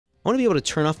I want to be able to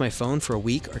turn off my phone for a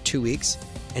week or 2 weeks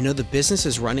and know the business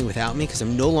is running without me because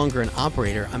I'm no longer an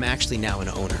operator. I'm actually now an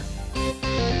owner.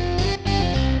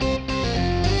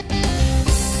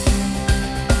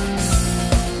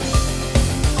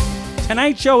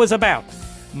 Tonight's show is about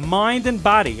mind and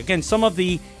body. Again, some of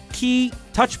the key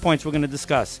touch points we're going to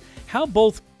discuss. How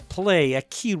both play a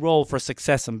key role for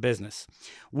success in business.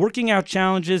 Working out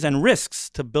challenges and risks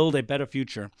to build a better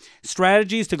future.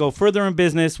 Strategies to go further in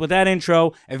business. With that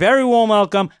intro, a very warm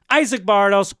welcome, Isaac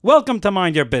Bardos. Welcome to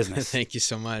Mind Your Business. Thank you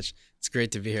so much. It's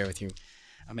great to be here with you.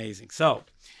 Amazing. So,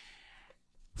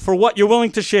 for what you're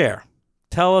willing to share,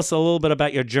 tell us a little bit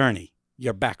about your journey,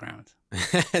 your background.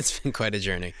 It's been quite a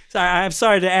journey. I'm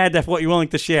sorry to add that for what you're willing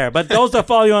to share, but those that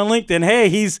follow you on LinkedIn, hey,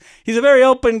 he's a very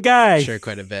open guy. Sure,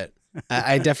 quite a bit.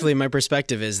 I definitely, my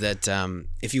perspective is that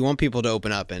if you want people to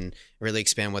open up and really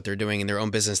expand what they're doing in their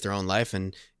own business, their own life,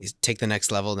 and take the next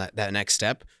level, that next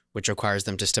step, which requires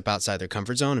them to step outside their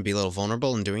comfort zone and be a little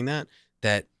vulnerable in doing that,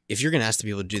 that if you're going to ask the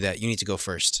people to do that, you need to go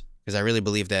first. Because I really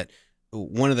believe that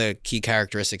one of the key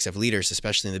characteristics of leaders,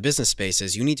 especially in the business space,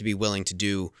 is you need to be willing to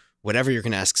do whatever you're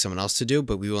going to ask someone else to do,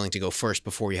 but be willing to go first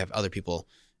before you have other people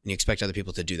and you expect other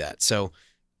people to do that. So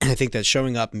I think that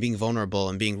showing up and being vulnerable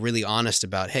and being really honest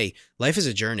about, hey, life is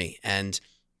a journey. And,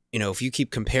 you know, if you keep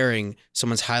comparing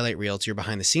someone's highlight reel to your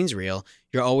behind the scenes reel,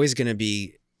 you're always going to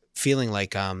be feeling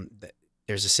like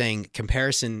there's a saying,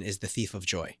 comparison is the thief of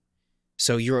joy.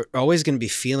 So you're always going to be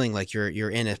feeling like you're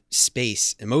in a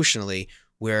space emotionally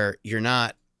where you're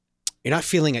not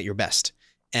feeling at your best.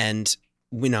 And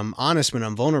when I'm honest, when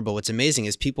I'm vulnerable, what's amazing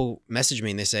is people message me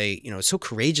and they say, you know, it's so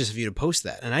courageous of you to post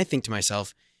that. And I think to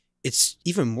myself, it's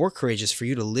even more courageous for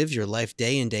you to live your life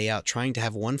day in, day out, trying to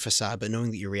have one facade, but knowing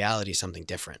that your reality is something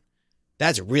different.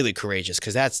 That's really courageous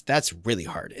because that's really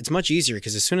hard. It's much easier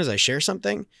because as soon as I share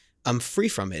something, I'm free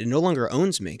from it. It no longer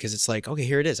owns me because it's like, okay,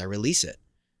 here it is. I release it.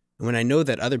 And when I know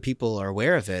that other people are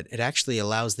aware of it, it actually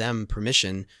allows them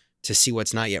permission to see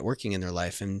what's not yet working in their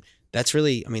life. And that's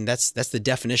really, I mean, that's the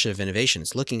definition of innovation.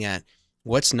 It's looking at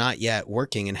what's not yet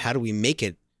working and how do we make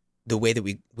it the way that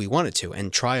we want it to,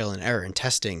 and trial and error and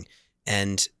testing.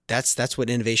 And that's what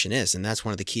innovation is. And that's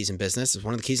one of the keys in business. It's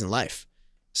one of the keys in life.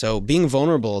 So being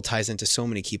vulnerable ties into so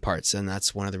many key parts. And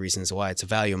that's one of the reasons why it's a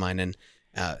value of mine, and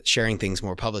sharing things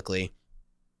more publicly,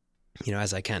 you know,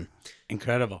 as I can.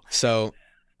 Incredible. So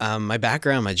my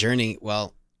background, my journey,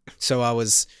 well, so I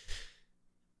was,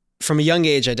 from a young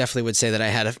age, I definitely would say that I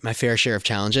had my fair share of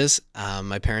challenges.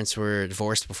 My parents were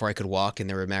divorced before I could walk, and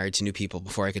they were married to new people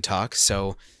before I could talk.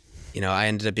 So, you know, I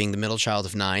ended up being the middle child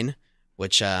of 9,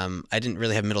 which I didn't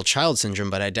really have middle child syndrome,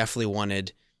 but I definitely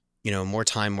wanted, you know, more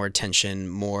time, more attention,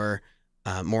 more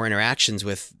interactions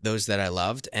with those that I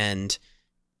loved. And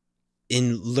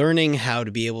in learning how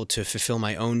to be able to fulfill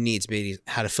my own needs, maybe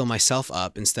how to fill myself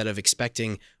up instead of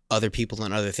expecting other people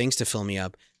and other things to fill me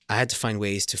up, I had to find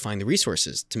ways to find the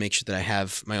resources to make sure that I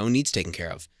have my own needs taken care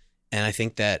of. And I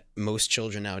think that most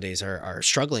children nowadays are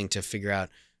struggling to figure out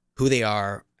who they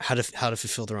are, how to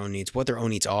fulfill their own needs, what their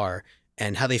own needs are,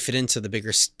 and how they fit into the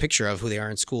bigger picture of who they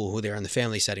are in school, who they are in the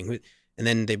family setting, and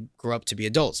then they grow up to be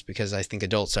adults, because I think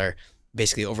adults are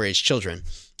basically overage children.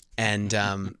 And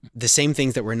the same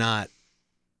things that were not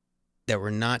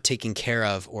taken care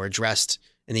of or addressed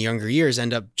in the younger years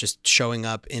end up just showing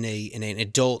up in an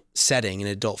adult setting, an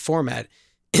adult format,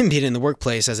 be it in the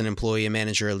workplace as an employee, a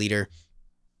manager, a leader.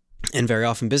 And very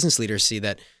often business leaders see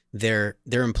that their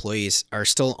employees are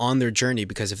still on their journey,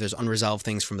 because if there's unresolved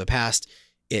things from the past,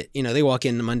 they walk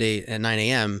in Monday at 9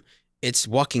 a.m., it's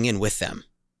walking in with them.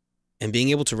 And being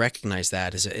able to recognize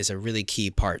that is a really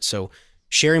key part. So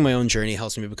sharing my own journey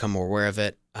helps me become more aware of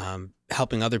it.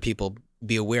 Helping other people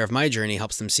be aware of my journey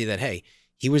helps them see that, hey,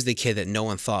 he was the kid that no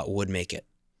one thought would make it.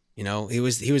 You know, he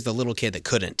was the little kid that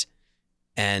couldn't.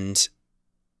 And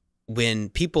when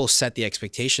people set the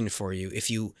expectation for you, if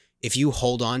you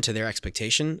hold on to their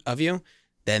expectation of you,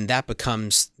 then that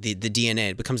becomes the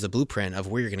DNA. It becomes the blueprint of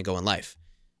where you're going to go in life.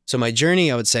 So my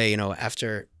journey, I would say, you know,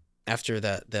 after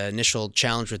the initial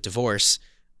challenge with divorce,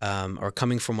 or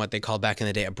coming from what they called back in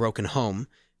the day a broken home,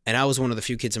 and I was one of the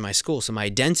few kids in my school, so my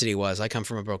identity was I come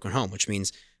from a broken home, which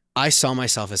means I saw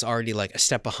myself as already like a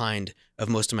step behind of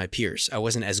most of my peers. I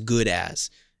wasn't as good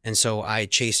as, and so I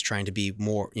chased trying to be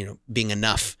more, you know, being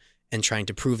enough and trying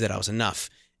to prove that I was enough.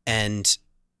 And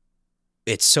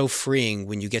it's so freeing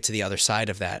when you get to the other side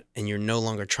of that and you're no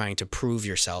longer trying to prove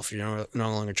yourself. You're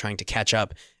no longer trying to catch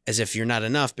up as if you're not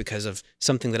enough because of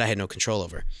something that I had no control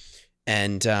over.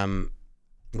 And by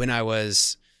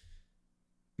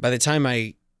the time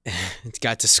I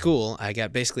got to school, I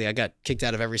got kicked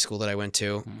out of every school that I went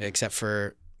to, except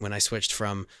for when I switched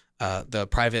from the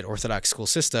private Orthodox school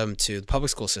system to the public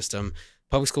school system.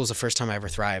 Public school was the first time I ever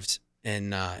thrived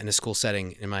in a school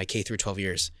setting in my K through 12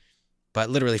 years. But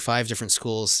literally 5 different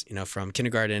schools, from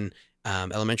kindergarten,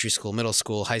 elementary school, middle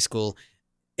school, high school.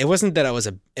 It wasn't that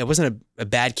it wasn't a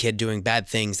bad kid doing bad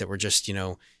things that were just,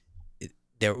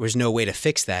 there was no way to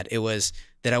fix that. It was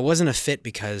that I wasn't a fit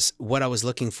because what I was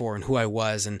looking for and who I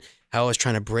was and how I was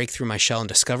trying to break through my shell and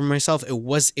discover myself, it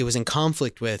was in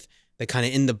conflict with the kind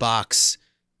of in the box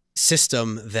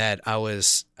system that I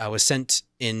was sent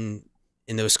in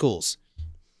those schools.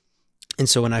 And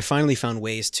so when I finally found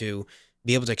ways to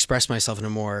be able to express myself in a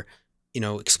more,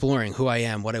 exploring who I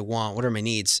am, what I want, what are my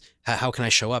needs, how can I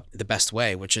show up the best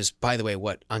way, which is, by the way,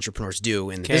 what entrepreneurs do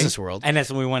in the business world. And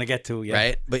that's what we want to get to, yeah.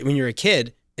 Right? But when you're a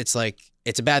kid, it's like,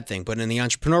 it's a bad thing. But in the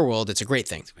entrepreneur world, it's a great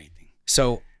thing.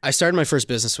 So I started my first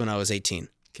business when I was 18.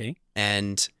 Okay.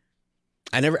 And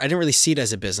I didn't really see it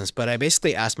as a business, but I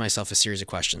basically asked myself a series of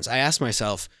questions. I asked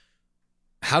myself,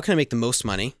 how can I make the most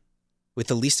money with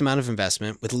the least amount of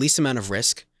investment, with the least amount of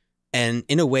risk, and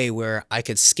in a way where I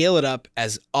could scale it up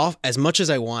as much as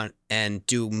I want and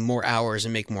do more hours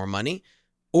and make more money,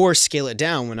 or scale it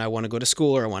down when I want to go to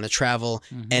school or I want to travel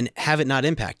and have it not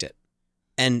impact it.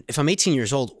 And if I'm 18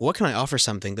 years old, what can I offer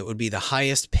something that would be the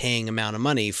highest paying amount of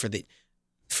money for the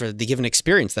given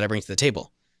experience that I bring to the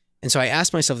table? And so I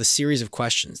asked myself a series of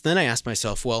questions. Then I asked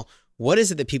myself, well, what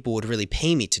is it that people would really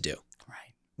pay me to do?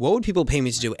 Right. What would people pay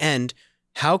me to do? And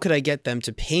how could I get them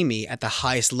to pay me at the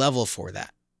highest level for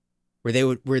that? Where they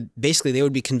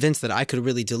would be convinced that I could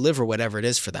really deliver whatever it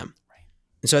is for them. Right.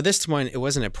 And so at this point, it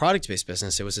wasn't a product-based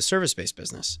business, it was a service-based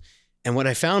business. And what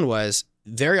I found was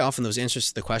very often those answers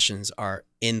to the questions are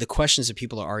in the questions that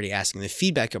people are already asking, the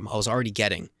feedback I was already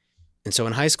getting. And so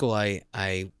in high school, I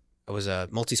was a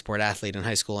multi-sport athlete in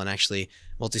high school and actually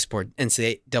multi-sport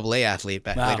NCAA athlete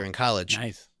later in college.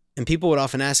 Nice. And people would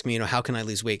often ask me, how can I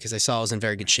lose weight? Because I saw I was in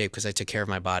very good shape because I took care of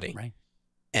my body. Right.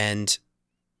 And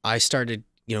I started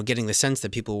getting the sense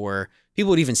that people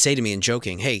would even say to me in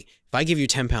joking, hey, if I give you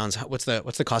 10 pounds, what's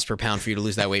the cost per pound for you to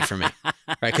lose that weight for me?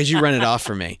 Right? Because you run it off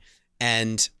for me.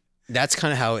 And that's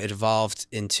kind of how it evolved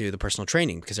into the personal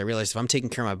training, because I realized if I'm taking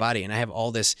care of my body and I have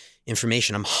all this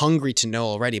information, I'm hungry to know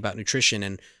already about nutrition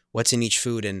and what's in each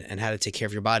food and how to take care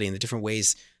of your body and the different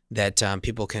ways that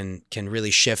people can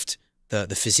really shift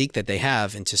the physique that they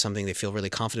have into something they feel really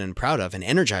confident and proud of and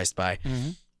energized by.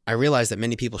 I realized that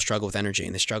many people struggle with energy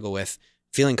and they struggle with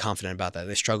feeling confident about that.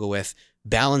 They struggle with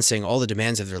balancing all the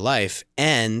demands of their life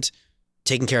and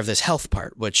taking care of this health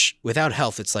part, which without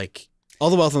health, it's like all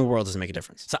the wealth in the world doesn't make a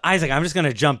difference. So Isaac, I'm just going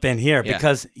to jump in here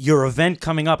because your event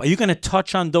coming up, are you going to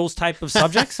touch on those type of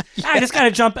subjects? I just got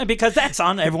to jump in because that's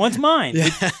on everyone's mind.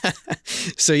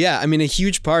 So a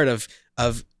huge part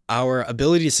of our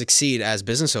ability to succeed as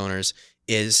business owners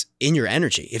is in your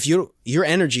energy. If your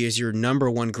energy is your number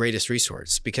one greatest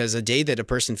resource, because a day that a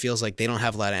person feels like they don't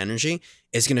have a lot of energy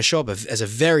is going to show up as a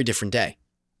very different day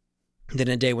than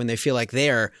a day when they feel like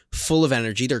they're full of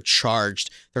energy, they're charged,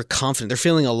 they're confident, they're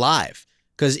feeling alive.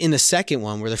 Because in the second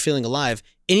one where they're feeling alive,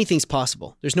 anything's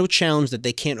possible. There's no challenge that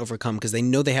they can't overcome because they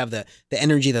know they have the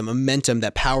energy, the momentum,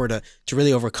 that power to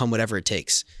really overcome whatever it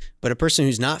takes. But a person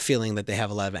who's not feeling that they have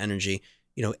a lot of energy,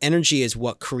 energy is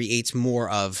what creates more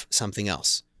of something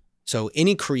else. So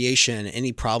any creation,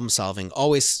 any problem solving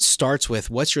always starts with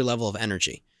what's your level of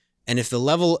energy. And if the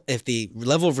level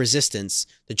of resistance,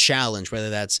 the challenge,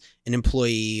 whether that's an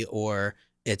employee or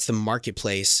it's the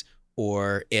marketplace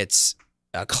or it's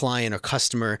a client or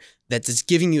customer that's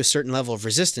giving you a certain level of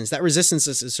resistance, that resistance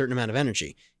is a certain amount of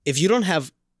energy. If you don't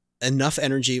have enough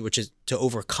energy, which is to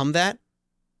overcome that,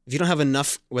 if you don't have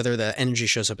enough, whether the energy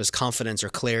shows up as confidence or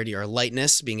clarity or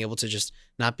lightness, being able to just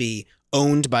not be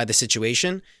owned by the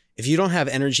situation, if you don't have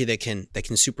energy that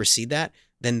can supersede that,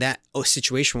 then that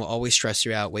situation will always stress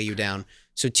you out, weigh you down.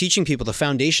 So teaching people, the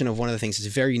foundation of one of the things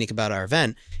that's very unique about our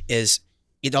event is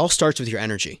it all starts with your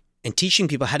energy, and teaching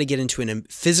people how to get into a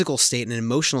physical state and an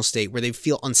emotional state where they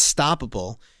feel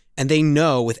unstoppable and they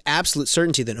know with absolute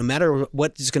certainty that no matter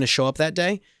what is going to show up that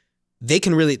day,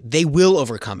 they will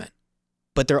overcome it.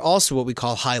 But they're also what we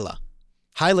call HILA.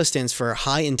 HILA stands for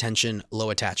high intention, low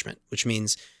attachment, which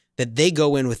means that they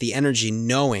go in with the energy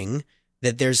knowing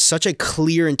that there's such a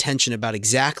clear intention about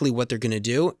exactly what they're going to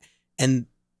do. And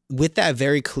with that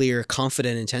very clear,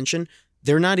 confident intention,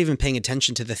 they're not even paying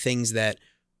attention to the things that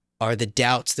are the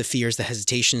doubts, the fears, the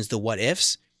hesitations, the what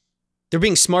ifs. They're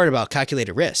being smart about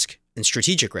calculated risk and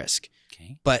strategic risk.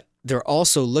 Okay. But they're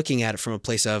also looking at it from a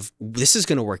place of this is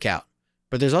going to work out.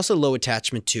 But there's also low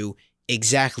attachment to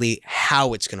exactly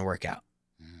how it's going to work out.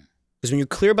 Because when you're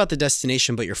clear about the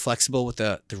destination, but you're flexible with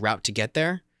the route to get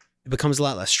there, it becomes a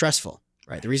lot less stressful,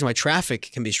 right? The reason why traffic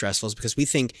can be stressful is because we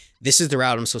think this is the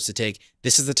route I'm supposed to take.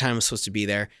 This is the time I'm supposed to be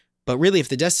there. But really, if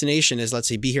the destination is, let's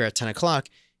say, be here at 10 o'clock,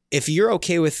 if you're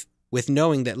okay with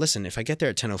knowing that, listen, if I get there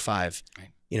at 10:05,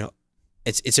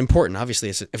 it's important. Obviously,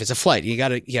 if it's a flight, you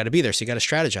gotta be there. So you gotta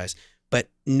strategize. But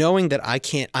knowing that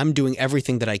I'm doing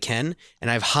everything that I can, and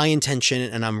I have high intention,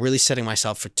 and I'm really setting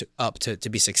myself up to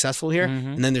be successful here.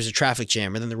 And then there's a traffic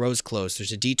jam, or then the road's closed,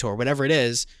 there's a detour, whatever it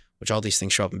is, which all these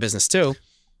things show up in business too.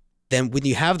 Then when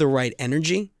you have the right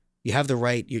energy, you have the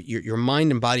right, your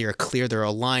mind and body are clear, they're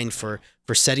aligned for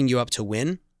setting you up to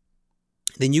win,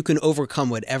 then you can overcome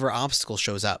whatever obstacle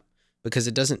shows up because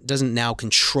it doesn't now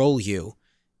control you.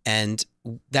 And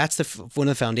that's one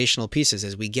of the foundational pieces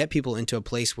is we get people into a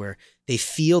place where they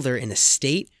feel they're in a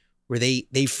state where they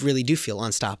really do feel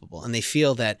unstoppable, and they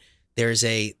feel that there's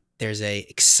a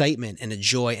excitement and a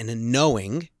joy and a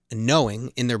knowing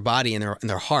in their body and in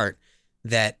their heart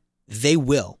that they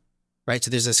will, right? So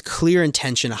there's this clear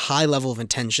intention, a high level of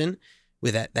intention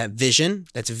with that vision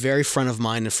that's very front of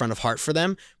mind and front of heart for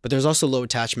them. But there's also low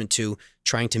attachment to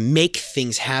trying to make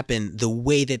things happen the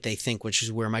way that they think, which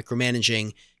is where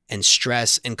micromanaging and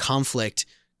stress and conflict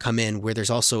come in, where there's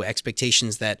also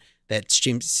expectations that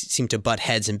seem to butt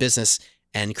heads in business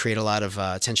and create a lot of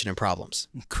tension and problems.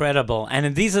 Incredible.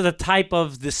 And these are the type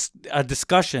of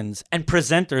discussions and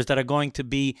presenters that are going to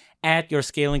be at your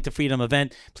Scaling to Freedom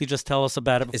event. Please just tell us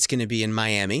about it. It's going to be in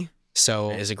Miami, so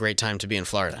it's a great time to be in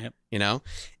Florida,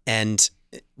 And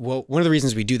one of the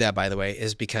reasons we do that, by the way,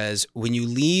 is because when you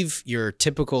leave your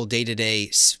typical day-to-day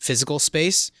physical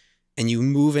space and you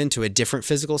move into a different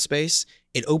physical space,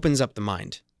 it opens up the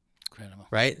mind. Incredible.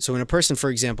 Right? So when a person, for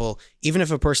example, even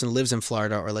if a person lives in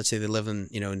Florida, or let's say they live in,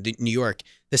 New York,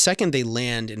 the second they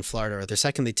land in Florida, or the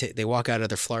second they walk out of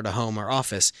their Florida home or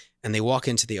office and they walk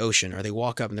into the ocean, or they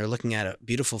walk up and they're looking at a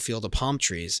beautiful field of palm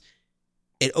trees,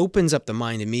 it opens up the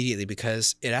mind immediately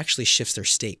because it actually shifts their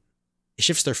state. It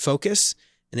shifts their focus,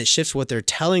 and it shifts what they're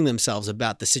telling themselves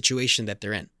about the situation that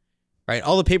they're in. Right?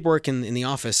 All the paperwork in the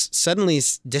office suddenly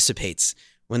dissipates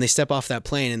when they step off that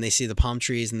plane and they see the palm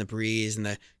trees and the breeze and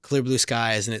the clear blue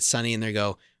skies and it's sunny, and they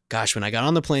go, gosh, when I got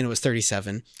on the plane, it was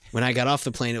 37. When I got off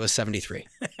the plane, it was 73.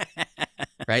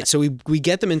 Right? So we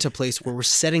get them into a place where we're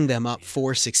setting them up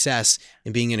for success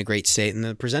and being in a great state. And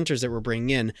the presenters that we're bringing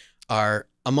in are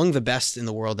among the best in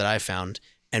the world that I've found,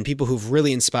 and people who've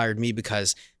really inspired me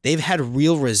because they've had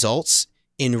real results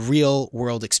in real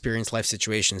world experience life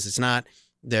situations. It's not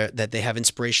that they have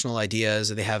inspirational ideas,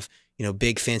 or they have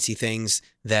big fancy things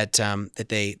that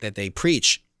they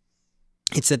preach.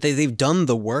 It's that they've done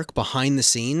the work behind the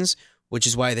scenes, which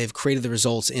is why they've created the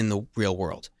results in the real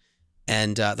world.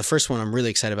 And the first one I'm really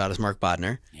excited about is Mark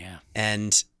Bodner. Yeah.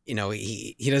 And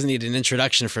he doesn't need an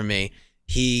introduction from me.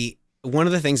 One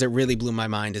of the things that really blew my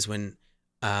mind is when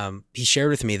he shared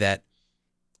with me that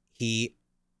he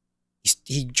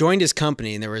joined his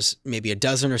company, and there was maybe a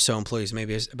dozen or so employees,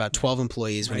 maybe about 12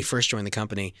 employees when he first joined the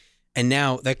company. And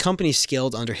now that company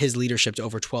scaled under his leadership to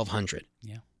over 1,200.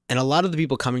 Yeah. And a lot of the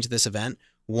people coming to this event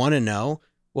want to know,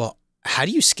 well, how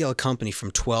do you scale a company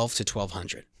from 12 to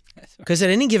 1,200? Because at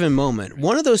any given moment,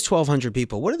 one of those 1,200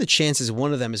 people, what are the chances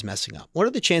one of them is messing up? What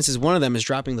are the chances one of them is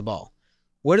dropping the ball?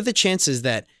 What are the chances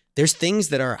that there's things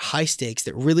that are high stakes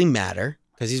that really matter,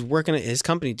 because he's working at his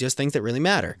company, does things that really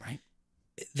matter, right?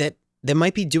 That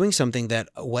might be doing something that,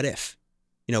 what if?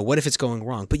 What if it's going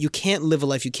wrong? But you can't live a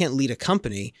life, you can't lead a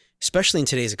company, especially in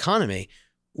today's economy,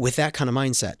 with that kind of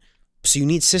mindset. So you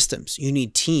need systems, you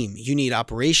need team, you need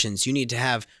operations, you need to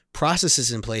have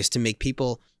processes in place to make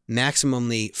people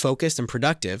maximally focused and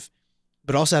productive,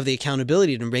 but also have the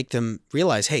accountability to make them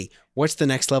realize, hey, what's the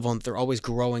next level? And they're always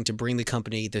growing to bring the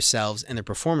company, themselves, and their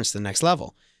performance to the next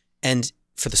level. And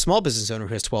for the small business owner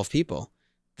who has 12 people,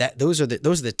 those are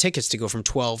the tickets to go from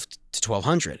 12 to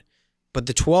 1,200. But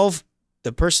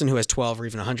the person who has 12 or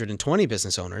even 120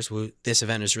 business owners, who this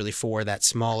event is really for, that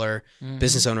smaller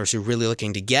business owners who are really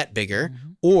looking to get bigger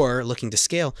or looking to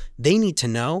scale, they need to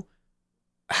know,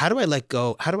 how do I let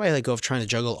go of trying to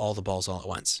juggle all the balls all at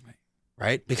once?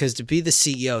 Right? Because to be the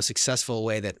CEO, successful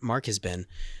way that Mark has been,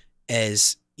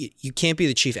 is you can't be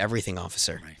the chief everything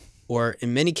officer. Right. Or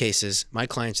in many cases, my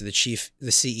clients are the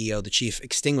CEO, the chief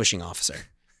extinguishing officer,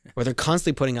 where they're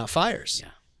constantly putting out fires.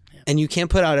 Yeah. And you can't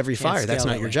put out every fire. That's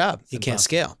not your job. You can't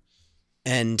scale.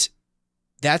 And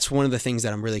that's one of the things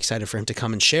that I'm really excited for him to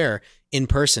come and share in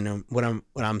person. And what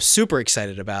I'm super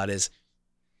excited about is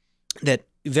that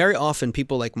very often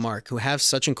people like Mark, who have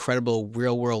such incredible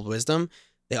real world wisdom,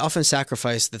 they often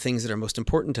sacrifice the things that are most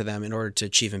important to them in order to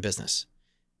achieve in business.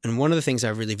 And one of the things I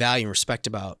really value and respect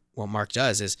about what Mark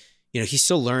does is he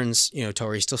still learns,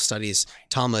 Torah, he still studies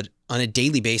Talmud on a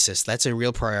daily basis. That's a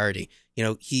real priority.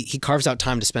 He carves out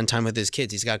time to spend time with his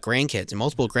kids. He's got grandkids and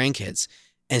multiple grandkids.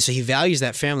 And so he values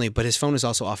that family, but his phone is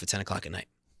also off at 10 o'clock at night,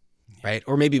 right?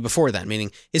 Or maybe before then,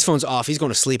 meaning his phone's off, he's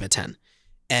going to sleep at 10.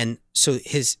 And so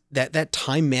that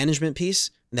time management piece,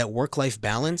 that work-life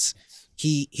balance,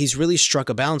 he's really struck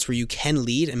a balance where you can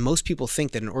lead. And most people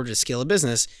think that in order to scale a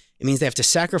business, it means they have to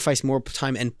sacrifice more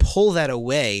time and pull that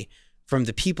away from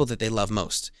the people that they love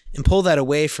most and pull that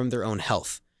away from their own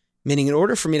health. Meaning in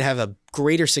order for me to have a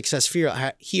greater success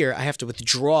here, I have to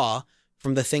withdraw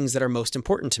from the things that are most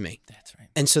important to me. That's right.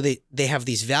 And so they have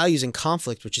these values in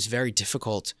conflict, which is very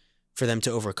difficult for them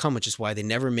to overcome, which is why they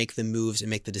never make the moves and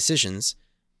make the decisions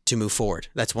to move forward.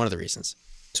 That's one of the reasons.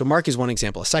 So Mark is one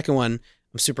example. A second one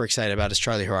I'm super excited about is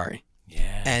Charlie Harari.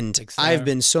 Yeah. And I've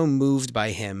been so moved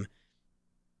by him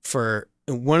for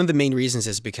one of the main reasons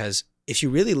is because if you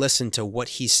really listen to what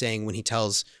he's saying when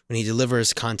he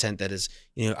delivers content that is,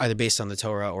 either based on the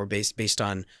Torah or based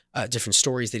on different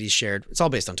stories that he's shared, it's all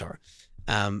based on Torah.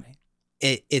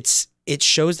 It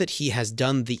shows that he has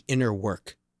done the inner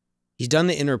work. He's done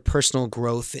the inner personal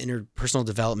growth, the inner personal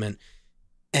development.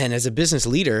 And as a business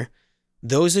leader,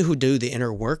 those who do the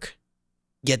inner work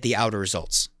get the outer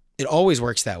results. It always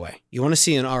works that way. You want to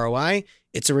see an ROI,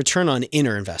 it's a return on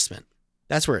inner investment.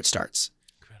 That's where it starts.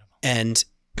 Incredible. And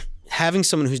having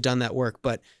someone who's done that work,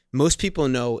 but most people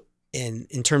know in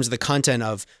terms of the content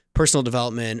of personal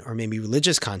development or maybe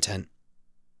religious content,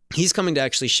 he's coming to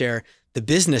actually share the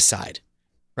business side,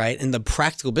 right? And the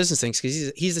practical business things,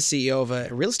 because he's the CEO of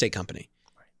a real estate company.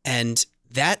 Right. And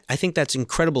I think that's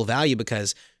incredible value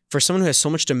because for someone who has so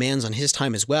much demands on his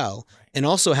time as well, right, and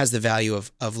also has the value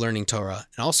of learning Torah,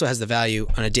 and also has the value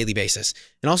on a daily basis,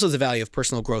 and also the value of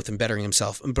personal growth and bettering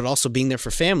himself, but also being there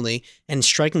for family and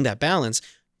striking that balance,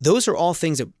 those are all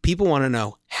things that people want to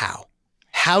know how.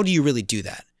 How do you really do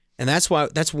that? And that's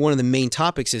one of the main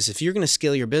topics is if you're going to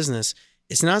scale your business,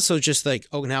 it's not so just like,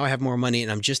 oh, now I have more money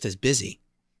and I'm just as busy.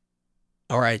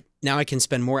 All right, now I can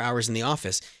spend more hours in the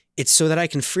office. It's so that I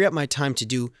can free up my time to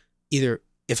do either,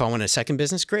 if I want a second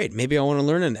business, great. Maybe I want to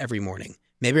learn it every morning.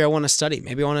 Maybe I want to study.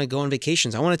 Maybe I want to go on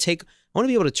vacations. I want to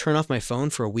be able to turn off my phone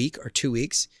for a week or 2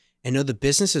 weeks and know the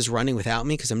business is running without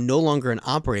me because I'm no longer an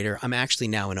operator. I'm actually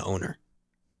now an owner.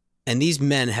 And these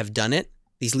men have done it.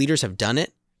 These leaders have done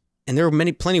it. And there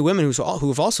are plenty of women who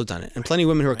have also done it, and plenty of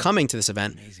women who are coming to this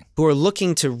event who are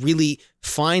looking to really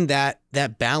find that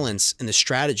balance and the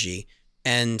strategy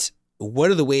and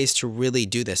what are the ways to really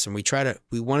do this. And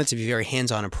we want it to be very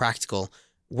hands-on and practical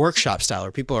workshop style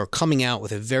where people are coming out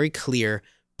with a very clear,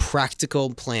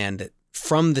 practical plan that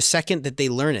from the second that they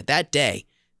learn it that day,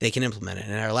 they can implement it.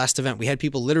 And at our last event, we had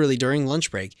people literally during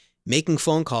lunch break making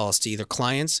phone calls to either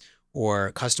clients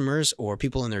or customers or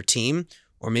people in their team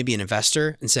or maybe an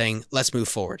investor and saying, let's move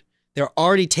forward. They're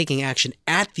already taking action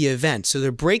at the event. So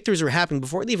their breakthroughs were happening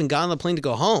before they even got on the plane to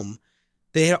go home.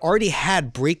 They had already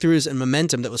had breakthroughs and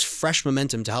momentum that was fresh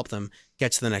momentum to help them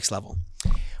get to the next level.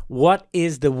 What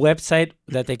is the website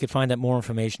that they could find out more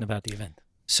information about the event?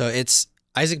 So it's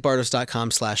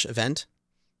isaacbardos.com/event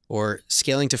or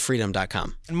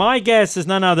scalingtofreedom.com. And my guest is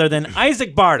none other than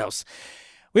Isaac Bardos.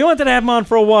 We wanted to have him on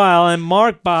for a while, and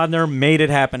Mark Bodner made it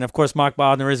happen. Of course, Mark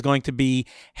Bodner is going to be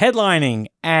headlining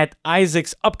at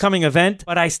Isaac's upcoming event,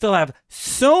 but I still have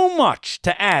so much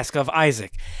to ask of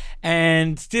Isaac.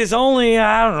 And there's only,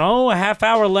 I don't know, a half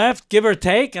hour left, give or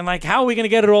take. And like, how are we going to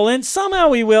get it all in? Somehow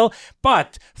we will.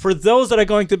 But for those that are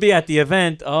going to be at the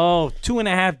event,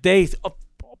 2.5 days,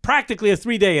 practically a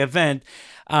 3-day event,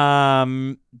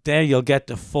 there you'll get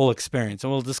the full experience,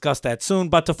 and we'll discuss that soon.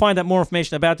 But to find out more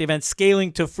information about the event,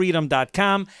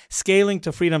 scalingtofreedom.com,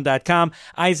 scalingtofreedom.com.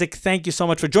 Isaac, thank you so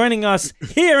much for joining us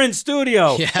here in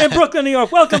studio in Brooklyn, New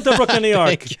York. Welcome to Brooklyn, New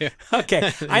York. Thank you.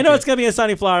 Okay, I know it's going to be in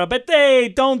sunny Florida, but hey,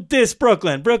 don't diss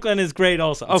Brooklyn. Brooklyn is great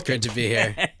also. Okay. It's good to be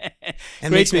here.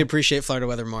 It makes me appreciate Florida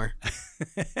weather more.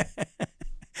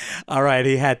 All right,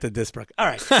 he had to diss Brooklyn. All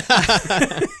right.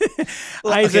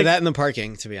 Well, Isaac, okay, that and the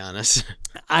parking, to be honest.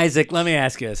 Isaac, let me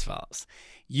ask you as follows.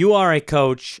 You are a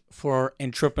coach for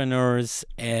entrepreneurs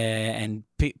and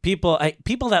people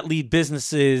that lead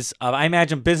businesses. I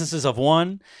imagine businesses of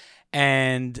one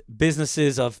and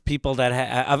businesses of people that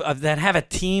have a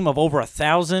team of over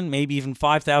 1,000, maybe even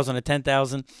 5,000 or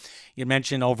 10,000. You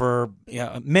mentioned over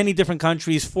many different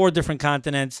countries, 4 different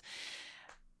continents.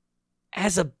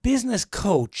 As a business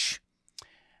coach,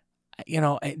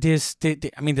 there's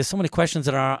so many questions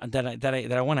that I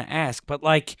want to ask, but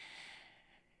like,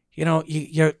 you're got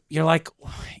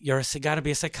to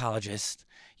be a psychologist.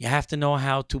 You have to know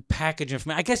how to package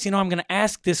information. I guess, I'm going to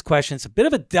ask this question. It's a bit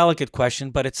of a delicate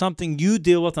question, but it's something you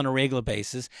deal with on a regular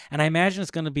basis, and I imagine it's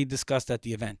going to be discussed at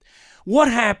the event.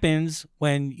 What happens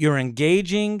when you're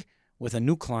engaging with a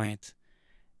new client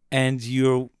and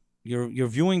you're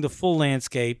viewing the full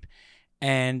landscape,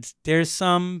 and there's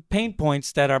some pain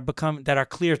points that are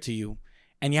clear to you,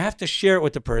 and you have to share it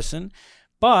with the person,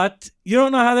 but you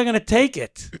don't know how they're going to take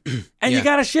it, and you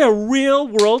got to share real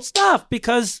world stuff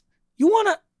because you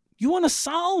want to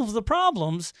solve the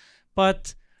problems,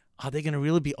 but are they going to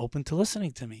really be open to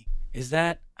listening to me? Is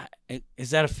that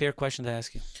a fair question to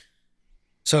ask you?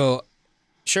 So,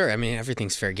 sure. I mean,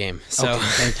 everything's fair game. So, okay,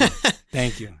 thank you.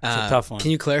 Thank you. It's a tough one.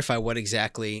 Can you clarify what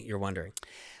exactly you're wondering?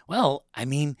 Well, I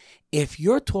mean, if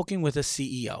you're talking with a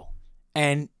CEO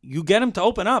and you get him to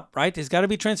open up, right? He's got to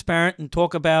be transparent and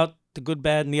talk about the good,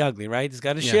 bad, and the ugly, right? He's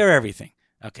got to share everything.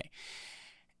 Okay.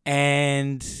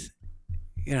 And,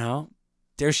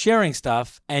 they're sharing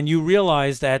stuff, and you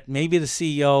realize that maybe the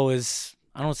CEO is,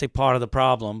 I don't want to say part of the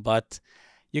problem, but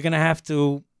you're going to have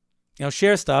to,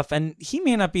 share stuff, and he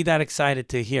may not be that excited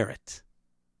to hear it.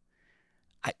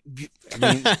 I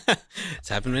mean, it's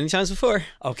happened many times before.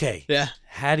 Okay. Yeah.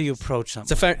 How do you approach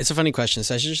something? It's a funny question.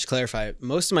 So I should just clarify.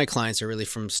 Most of my clients are really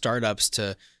from startups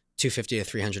to 250 to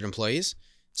 300 employees.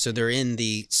 So they're in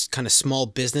the kind of small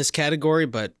business category,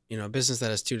 but a business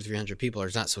that has 200 to 300 people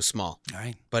is not so small. All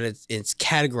right. But it's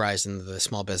categorized into the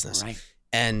small business. Right.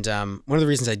 And one of the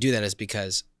reasons I do that is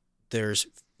because there's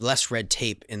less red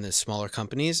tape in the smaller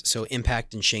companies, so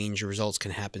impact and change results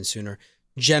can happen sooner,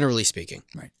 generally speaking.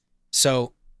 Right.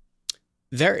 So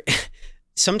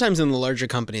sometimes in the larger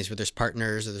companies where there's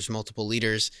partners or there's multiple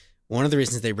leaders, one of the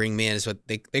reasons they bring me in is what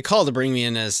they call to bring me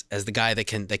in as the guy that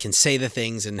can say the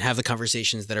things and have the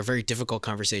conversations that are very difficult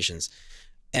conversations.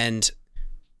 And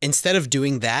instead of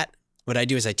doing that, what I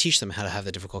do is I teach them how to have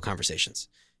the difficult conversations.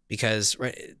 Because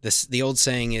the old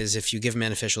saying is, if you give a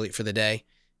man a fish, he'll eat for the day.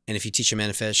 And if you teach a man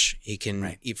to fish, he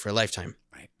can eat for a lifetime.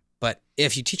 Right. But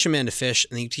if you teach a man to fish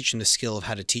and then you teach him the skill of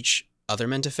how to teach other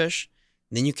men to fish,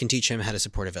 then you can teach him how to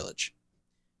support a village.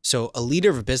 So a leader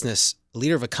of a business, a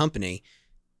leader of a company,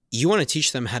 you want to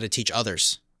teach them how to teach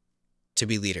others to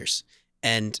be leaders.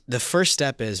 And the first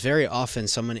step is very often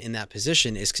someone in that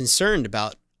position is concerned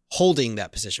about holding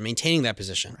that position, maintaining that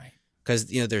position. Right. Because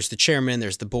there's the chairman,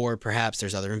 there's the board, perhaps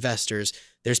there's other investors,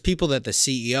 there's people that the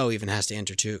CEO even has to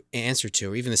answer to,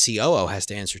 or even the COO has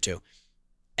to answer to.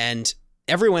 And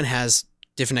everyone has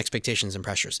different expectations and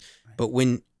pressures. Right. But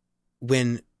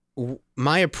when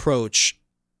my approach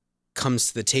comes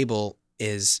to the table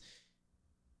is,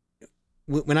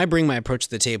 when I bring my approach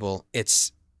to the table,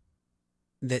 it's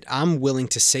that I'm willing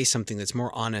to say something that's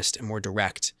more honest and more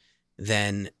direct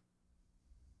than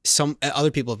some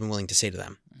other people have been willing to say to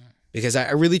them. Because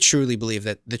I really truly believe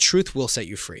that the truth will set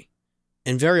you free.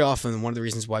 And very often, one of the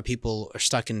reasons why people are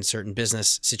stuck in certain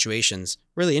business situations,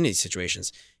 really any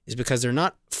situations, is because they're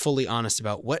not fully honest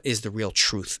about what is the real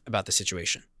truth about the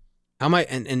situation.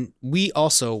 And we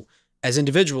also, as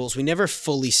individuals, we never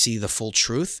fully see the full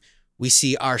truth. We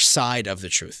see our side of the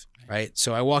truth, right?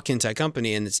 So I walk into a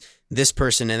company and it's this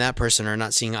person and that person are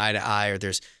not seeing eye to eye, or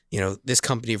there's, this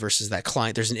company versus that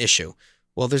client, there's an issue.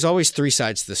 Well, there's always three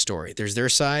sides to the story. There's their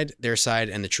side,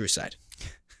 and the true side,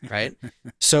 right?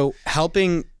 So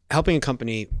helping a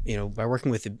company, by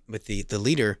working with the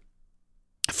leader,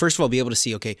 first of all, be able to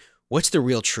see, okay, what's the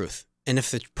real truth? And if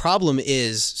the problem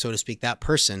is, so to speak, that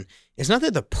person, it's not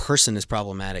that the person is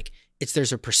problematic. It's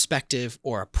there's a perspective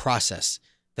or a process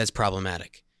that's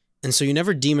problematic. And so you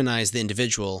never demonize the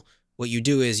individual. What you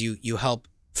do is you help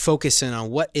focus in on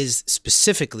what is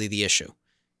specifically the issue.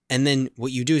 And then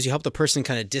what you do is you help the person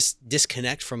kind of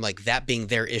disconnect from like that being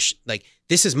their issue. Like,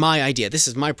 this is my idea. This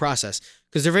is my process.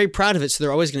 Because they're very proud of it. So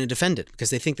they're always going to defend it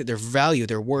because they think that their value,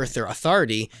 their worth, their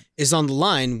authority is on the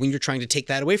line when you're trying to take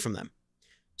that away from them.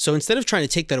 So instead of trying to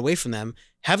take that away from them,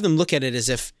 have them look at it as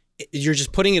if you're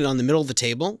just putting it on the middle of the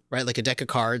table, right? Like a deck of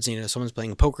cards, someone's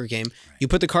playing a poker game. Right. You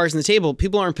put the cards on the table.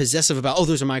 People aren't possessive about, oh,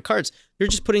 those are my cards. You're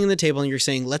just putting it on the table and you're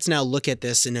saying, let's now look at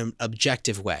this in an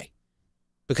objective way.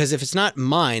 Because if it's not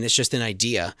mine, it's just an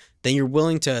idea, then you're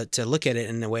willing to look at it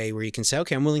in a way where you can say,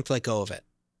 okay, I'm willing to let go of it,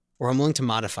 or I'm willing to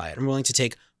modify it. I'm willing to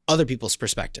take other people's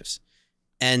perspectives.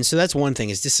 And so that's one thing,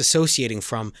 is disassociating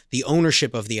from the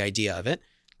ownership of the idea of it.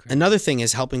 Correct. Another thing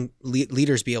is helping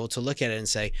leaders be able to look at it and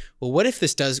say, well, what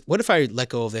if I let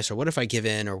go of this, or what if I give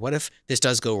in, or what if this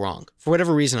does go wrong for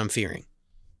whatever reason I'm fearing,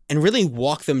 and really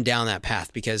walk them down that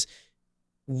path. Because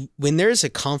when there's a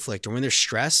conflict or when there's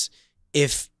stress,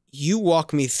 if you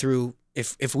walk me through,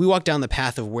 if we walk down the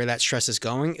path of where that stress is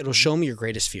going, it'll show me your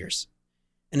greatest fears.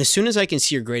 And as soon as I can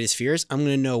see your greatest fears, I'm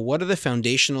going to know what are the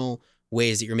foundational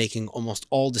ways that you're making almost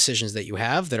all decisions that you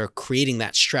have that are creating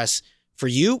that stress for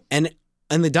you and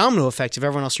the domino effect of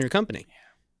everyone else in your company.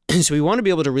 So we want to be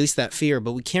able to release that fear,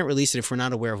 but we can't release it if we're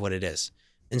not aware of what it is.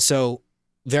 And so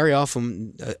very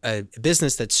often a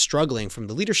business that's struggling from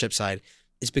the leadership side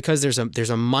is because there's a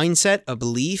mindset, a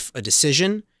belief, a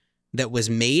decision that was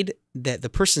made that the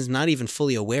person's not even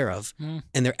fully aware of.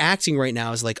 And they're acting right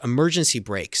now as like emergency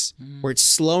brakes, where it's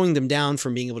slowing them down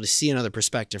from being able to see another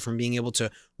perspective, from being able to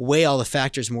weigh all the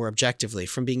factors more objectively,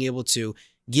 from being able to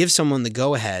give someone the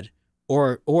go ahead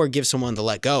or give someone the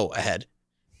let go ahead,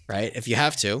 right? If you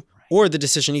have to, or the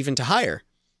decision even to hire,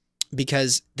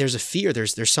 because there's a fear.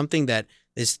 There's something that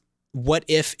is, what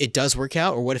if it does work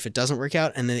out, or what if it doesn't work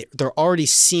out? And then they're already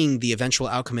seeing the eventual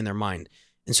outcome in their mind.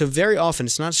 And so very often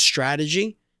it's not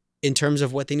strategy in terms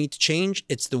of what they need to change.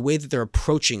 It's the way that they're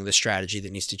approaching the strategy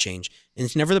that needs to change. And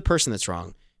it's never the person that's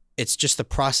wrong. It's just the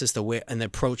process, the way and the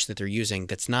approach that they're using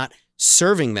that's not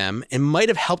serving them and might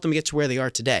have helped them get to where they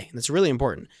are today. And that's really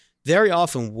important. Very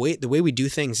often the way we do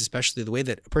things, especially the way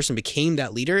that a person became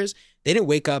that leader, is they didn't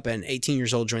wake up and 18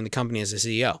 years old join the company as a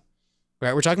CEO,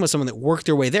 right? We're talking about someone that worked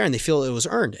their way there and they feel it was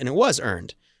earned, and it was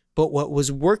earned. But what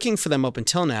was working for them up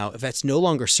until now, if that's no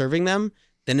longer serving them,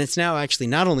 then it's now actually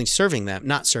not only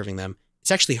not serving them,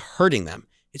 it's actually hurting them.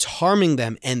 It's harming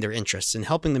them and their interests, and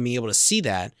helping them be able to see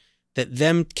that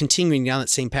them continuing down that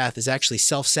same path is actually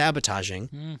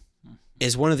self-sabotaging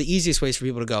is one of the easiest ways for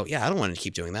people to go, yeah, I don't want to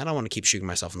keep doing that. I want to keep shooting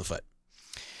myself in the foot.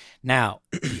 Now,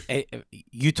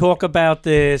 you talk about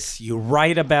this, you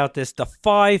write about this, the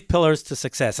 5 pillars to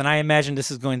success. And I imagine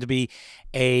this is going to be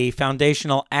a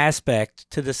foundational aspect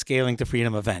to the Scaling to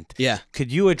Freedom event. Yeah.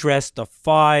 Could you address the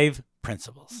 5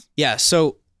 principles? Yeah.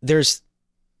 So there's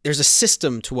a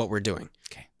system to what we're doing.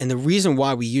 Okay. And the reason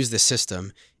why we use this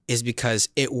system is because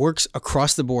it works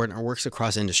across the board and it works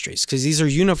across industries. Because these are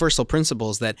universal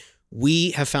principles that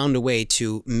we have found a way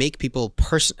to make people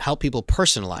help people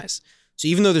personalize. So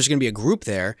even though there's going to be a group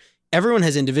there, everyone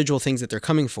has individual things that they're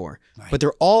coming for, but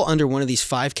they're all under one of these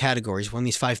 5 categories, one of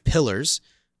these 5 pillars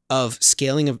of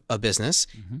scaling a business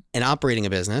and operating a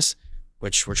business,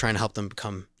 which we're trying to help them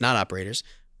become not operators.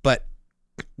 But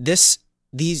these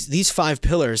 5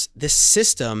 pillars, this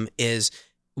system is,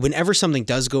 whenever something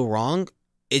does go wrong,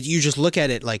 you just look at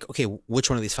it like, okay, which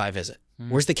one of these 5 is it?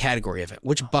 Where's the category of it?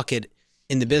 Which bucket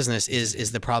in the business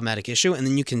is the problematic issue? And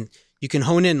then you can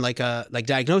hone in like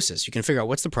diagnosis. You can figure out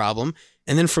what's the problem.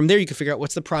 And then from there, you can figure out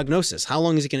what's the prognosis. How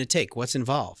long is it going to take? What's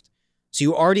involved? So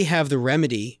you already have the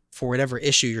remedy for whatever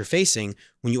issue you're facing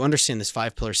when you understand this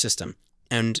 5-pillar system.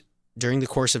 And during the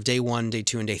course of day 1, day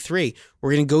 2, and day 3,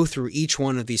 we're going to go through each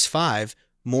one of these 5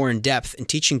 more in depth and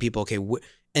teaching people, okay,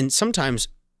 and sometimes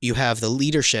you have the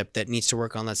leadership that needs to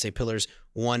work on, let's say, pillars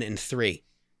 1 and 3.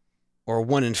 Or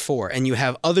 1 and 4, and you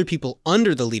have other people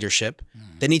under the leadership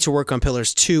that need to work on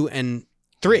pillars 2 and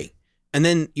 3. And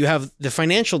then you have the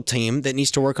financial team that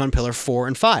needs to work on pillar 4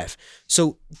 and 5.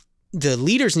 So the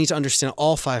leaders need to understand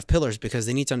all 5 pillars, because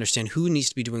they need to understand who needs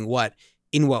to be doing what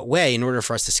in what way in order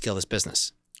for us to scale this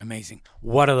business. Amazing.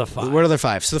 What are the 5? What are the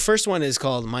 5? So the first one is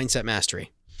called mindset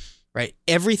mastery, right?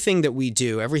 Everything that we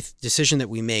do, every decision that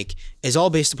we make is all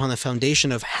based upon the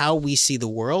foundation of how we see the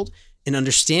world, and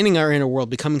understanding our inner world,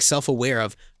 becoming self-aware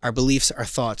of our beliefs, our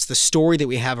thoughts, the story that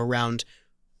we have around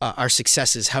our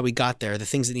successes, how we got there, the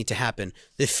things that need to happen,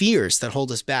 the fears that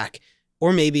hold us back,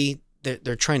 or maybe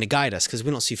they're trying to guide us, because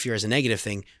we don't see fear as a negative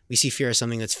thing. We see fear as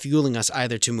something that's fueling us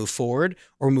either to move forward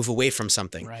or move away from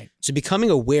something. Right. So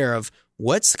becoming aware of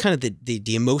what's kind of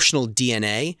the emotional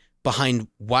DNA behind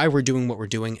why we're doing what we're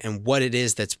doing, and what it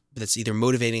is that's either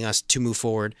motivating us to move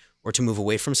forward or to move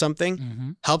away from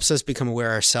something, helps us become aware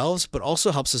ourselves, but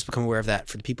also helps us become aware of that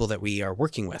for the people that we are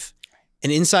working with.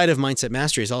 And inside of mindset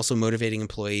mastery is also motivating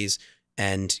employees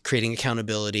and creating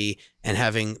accountability and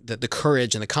having the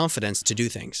courage and the confidence to do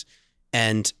things.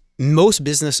 And most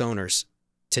business owners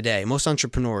today, most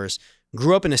entrepreneurs,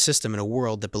 grew up in a system, in a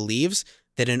world that believes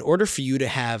that in order for you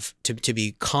to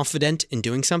be confident in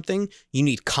doing something, you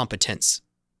need competence.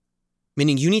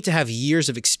 Meaning you need to have years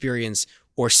of experience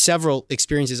or several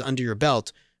experiences under your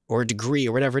belt, or a degree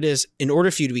or whatever it is, in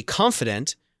order for you to be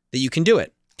confident that you can do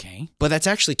it. Okay. But that's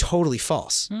actually totally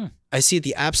false. I see it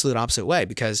the absolute opposite way,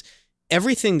 because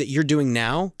everything that you're doing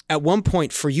now, at one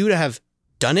point, for you to have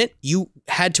done it, you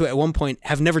had to at one point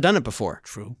have never done it before.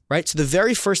 True. Right? So the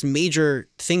very first major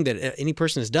thing that any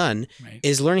person has done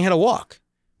is learning how to walk.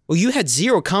 Well, you had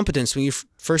zero competence when you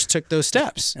first took those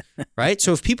steps, right?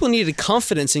 So if people needed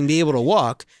confidence in being able to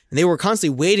walk, and they were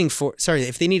constantly waiting for,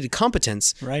 if they needed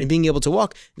competence in being able to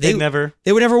walk, they would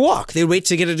never walk. They would wait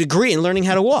to get a degree in learning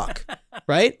how to walk,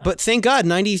 right? But thank God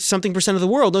 90-something% of the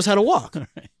world knows how to walk.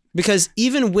 Because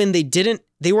even when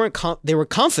they were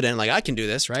confident, like, I can do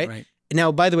this, right?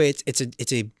 Now, by the way, it's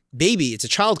a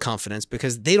child confidence,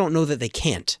 because they don't know that they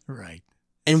can't. Right.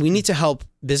 And we need to help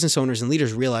business owners and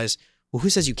leaders realize, well, who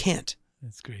says you can't?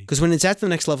 That's great. Because when it's at the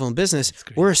next level in business,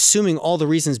 we're assuming all the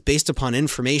reasons based upon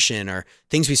information or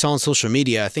things we saw on social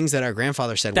media, things that our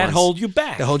grandfather said once. That hold you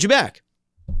back. That hold you back.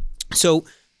 So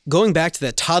going back to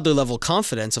that toddler level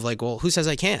confidence of like, well, who says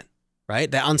I can't?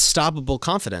 Right? That unstoppable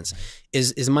confidence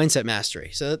is mindset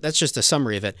mastery. So that's just a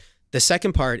summary of it. The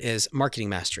second part is marketing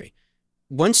mastery.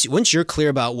 Once you're clear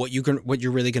about what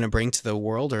you're really going to bring to the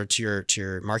world or to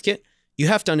your market, you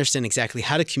have to understand exactly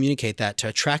how to communicate that to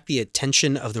attract the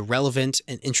attention of the relevant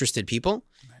and interested people.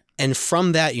 Right. And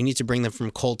from that, you need to bring them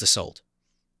from cold to sold,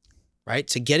 right?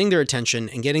 So getting their attention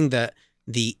and getting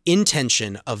the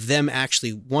intention of them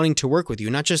actually wanting to work with you,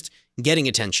 not just getting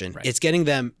attention. Right. It's getting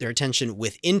their attention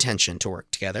with intention to work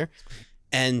together.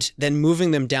 And then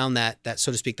moving them down that,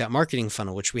 so to speak, that marketing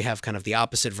funnel, which we have kind of the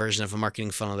opposite version of a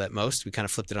marketing funnel that most. We kind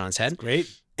of flipped it on its head. Great.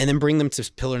 And then bring them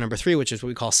to pillar number 3, which is what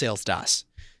we call sales DOS.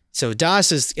 So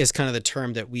DOS is kind of the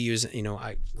term that we use.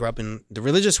 I grew up in the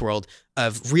religious world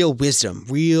of real wisdom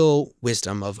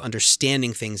of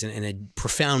understanding things in a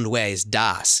profound way is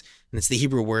DOS. And it's the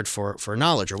Hebrew word for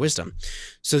knowledge or wisdom.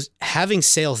 So having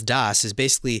sales DOS is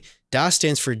basically, DOS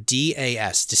stands for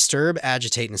DAS, disturb,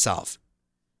 agitate, and solve.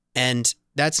 And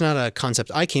that's not a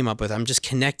concept I came up with. I'm just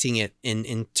connecting it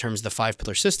in terms of the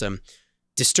 5-pillar system.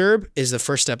 Disturb is the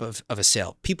first step of a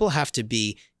sale. People have to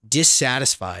be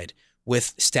dissatisfied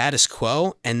with status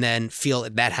quo and then feel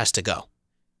that has to go.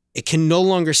 It can no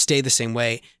longer stay the same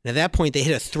way. And at that point, they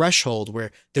hit a threshold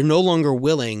where they're no longer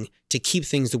willing to keep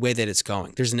things the way that it's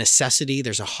going. There's a necessity,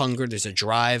 there's a hunger, there's a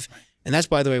drive. And that's,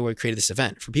 by the way, why we created this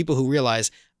event. For people who realize,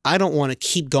 I don't want to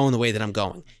keep going the way that I'm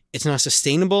going. It's not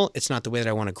sustainable. It's not the way that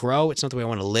I want to grow. It's not the way I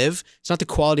want to live. It's not the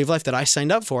quality of life that I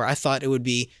signed up for. I thought it would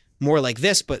be more like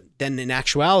this, but then in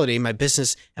actuality, my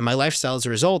business and my lifestyle as a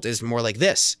result is more like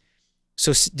this.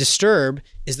 So disturb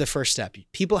is the first step.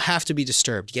 People have to be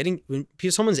disturbed. When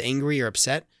someone's angry or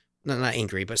upset, not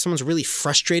angry, but someone's really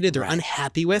frustrated, they're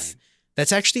unhappy with,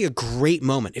 that's actually a great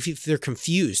moment. If they're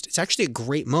confused, it's actually a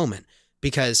great moment,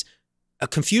 because a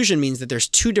confusion means that there's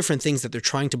two different things that they're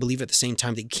trying to believe at the same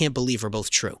time that you can't believe are both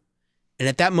true. And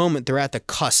at that moment, they're at the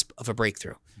cusp of a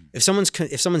breakthrough. If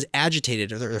someone's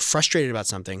agitated or they're frustrated about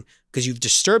something because you've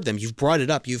disturbed them, you've brought it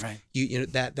up,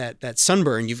 that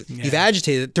sunburn, you've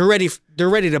agitated it, they're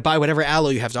ready to buy whatever aloe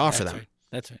you have to offer them.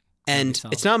 That's right. And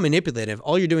it's not manipulative.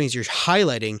 All you're doing is you're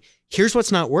highlighting, here's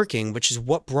what's not working, which is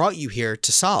what brought you here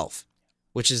to solve,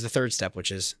 which is the third step, which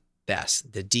is DAS,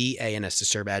 the DANS,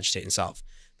 disturb, agitate, and solve.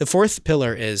 The fourth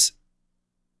pillar is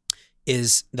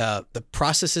the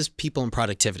processes, people, and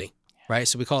productivity, right?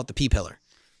 So we call it the P pillar,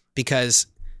 because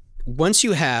once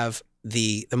you have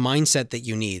the mindset that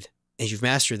you need, and you've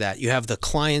mastered that, you have the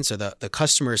clients or the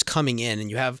customers coming in, and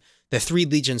you have the 3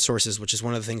 lead gen sources, which is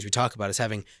one of the things we talk about, is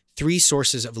having 3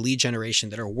 sources of lead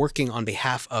generation that are working on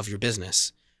behalf of your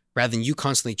business, rather than you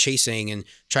constantly chasing and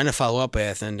trying to follow up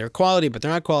with, and they're quality, but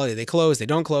they're not quality. They close, they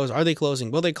don't close. Are they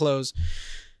closing? Will they close?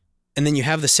 And then you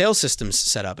have the sales systems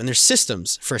set up, and there's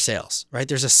systems for sales, right?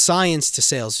 There's a science to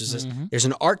sales. There's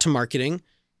an art to marketing,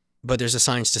 but there's a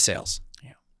science to sales.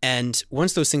 And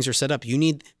once those things are set up, you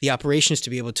need the operations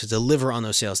to be able to deliver on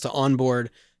those sales, to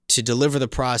onboard, to deliver the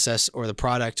process or the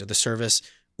product or the service,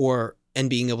 and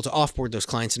being able to offboard those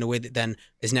clients in a way that then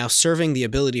is now serving the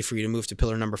ability for you to move to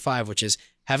pillar number 5, which is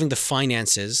having the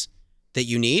finances that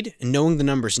you need and knowing the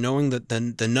numbers, knowing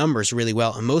the numbers really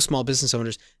well. And most small business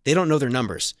owners, they don't know their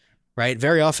numbers, right?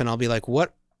 Very often I'll be like,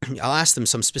 I'll ask them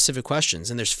some specific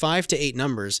questions, and there's 5 to 8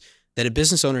 numbers that a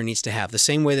business owner needs to have. The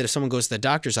same way that if someone goes to the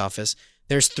doctor's office,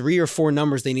 there's 3 or 4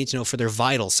 numbers they need to know for their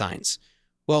vital signs.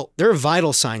 Well, there are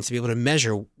vital signs to be able to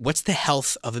measure what's the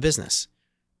health of a business,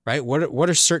 right? What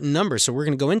are certain numbers? So we're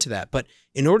going to go into that. But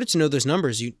in order to know those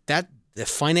numbers, the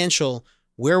financial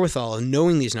wherewithal of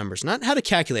knowing these numbers, not how to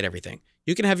calculate everything.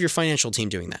 You can have your financial team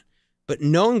doing that. But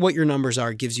knowing what your numbers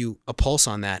are gives you a pulse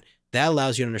on that. That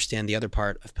allows you to understand the other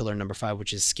part of pillar number 5,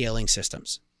 which is scaling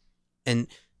systems. And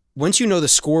once you know the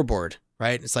scoreboard,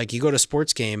 right? It's like you go to a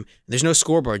sports game, there's no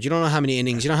scoreboard. You don't know how many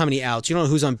innings, you don't know how many outs, you don't know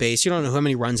who's on base, you don't know how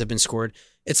many runs have been scored.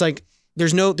 It's like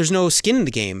there's no skin in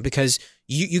the game, because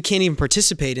you can't even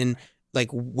participate in like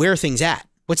where things at.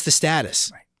 What's the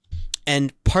status? Right.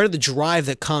 And part of the drive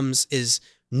that comes is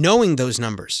knowing those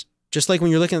numbers. Just like when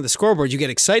you're looking at the scoreboard, you get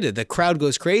excited. The crowd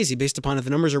goes crazy based upon if the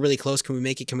numbers are really close, can we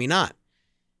make it, can we not?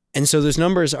 And so those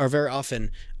numbers are very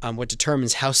often what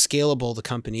determines how scalable the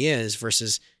company is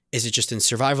versus is it just in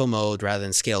survival mode rather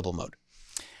than scalable mode.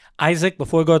 Isaac,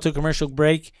 before we go to a commercial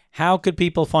break, how could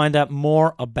people find out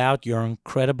more about your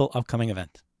incredible upcoming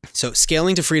event? So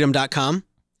scalingtofreedom.com,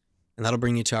 and that'll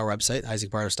bring you to our website,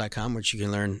 isaacbardos.com, which you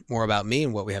can learn more about me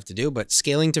and what we have to do, but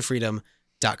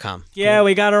scalingtofreedom.com. Yeah, cool.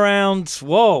 We got around,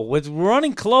 we're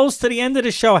running close to the end of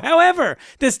the show. However,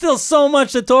 there's still so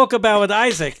much to talk about with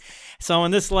Isaac. So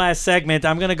in this last segment,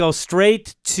 I'm going to go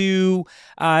straight to,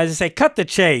 as I say, cut the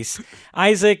chase.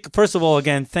 Isaac, first of all,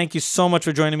 again, thank you so much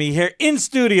for joining me here in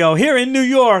studio, here in New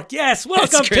York. Yes,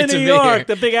 welcome to New York,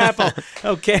 the Big Apple.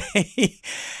 Okay.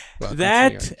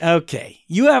 Okay.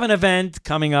 You have an event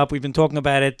coming up. We've been talking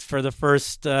about it for the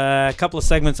first couple of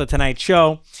segments of tonight's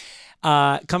show.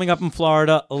 Coming up in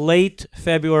Florida, late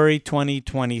February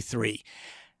 2023.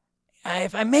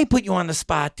 If I may put you on the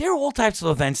spot, there are all types of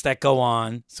events that go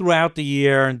on throughout the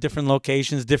year in different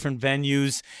locations, different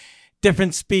venues,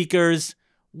 different speakers.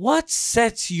 What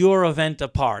sets your event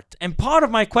apart? And part of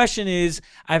my question is,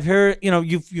 I've heard,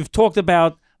 you've talked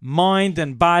about mind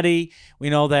and body.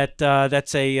 We know that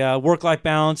that's a work-life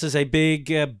balance is a big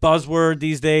buzzword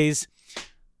these days.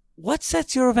 What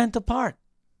sets your event apart?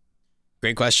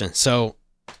 Great question. So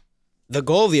the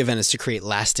goal of the event is to create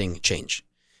lasting change.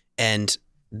 And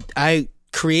I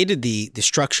created the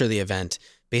structure of the event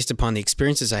based upon the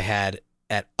experiences I had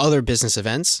at other business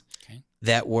events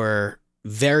that were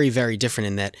very, very different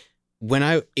in that when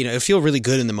I feel really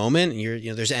good in the moment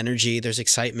and there's energy, there's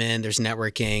excitement, there's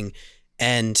networking,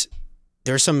 and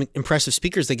there are some impressive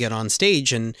speakers that get on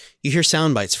stage and you hear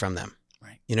sound bites from them.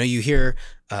 Right. You hear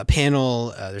a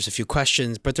panel, there's a few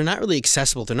questions, but they're not really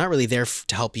accessible. They're not really there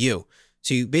to help you.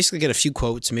 So you basically get a few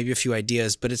quotes, maybe a few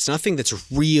ideas, but it's nothing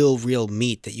that's real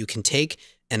meat that you can take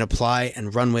and apply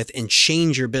and run with and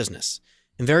change your business.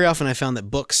 And very often I found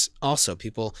that books also,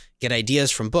 people get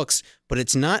ideas from books, but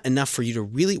it's not enough for you to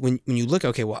really, when you look,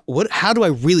 okay, how do I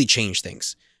really change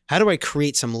things? How do I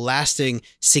create some lasting,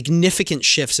 significant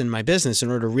shifts in my business in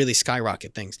order to really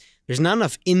skyrocket things? There's not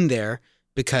enough in there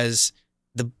because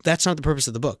that's not the purpose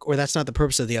of the book, or that's not the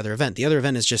purpose of the other event. The other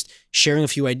event is just sharing a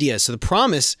few ideas. So the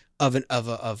promise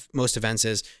of most events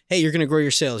is, hey, you're going to grow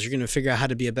your sales. You're going to figure out how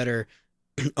to be a better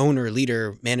owner,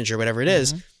 leader, manager, whatever it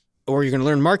is, or you're going to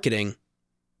learn marketing.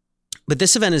 But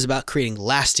this event is about creating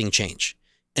lasting change.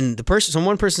 And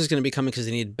one person is going to be coming because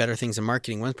they need better things in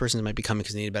marketing. One person might be coming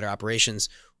because they need better operations,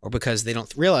 or because they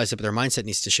don't realize it, but their mindset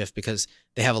needs to shift because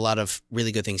they have a lot of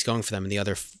really good things going for them in the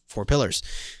other 4 pillars.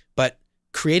 But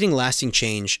creating lasting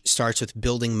change starts with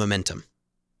building momentum,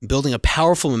 building a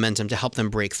powerful momentum to help them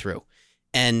break through.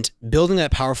 And building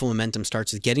that powerful momentum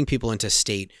starts with getting people into a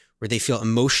state where they feel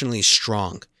emotionally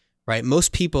strong, right?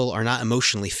 Most people are not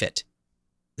emotionally fit.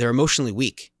 They're emotionally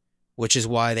weak, which is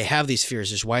why they have these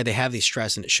fears, is why they have these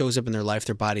stress, and it shows up in their life,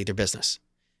 their body, their business.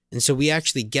 And so we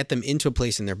actually get them into a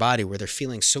place in their body where they're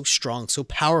feeling so strong, so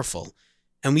powerful.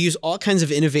 And we use all kinds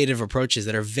of innovative approaches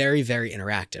that are very, very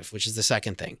interactive, which is the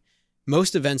second thing.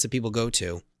 Most events that people go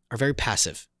to are very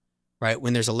passive, right?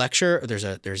 When there's a lecture, or there's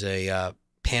a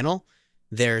panel,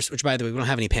 which by the way, we don't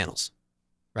have any panels,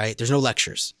 right? There's no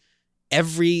lectures.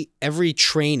 Every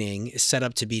training is set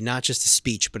up to be not just a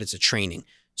speech, but it's a training.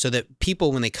 So that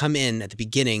people, when they come in at the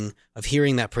beginning of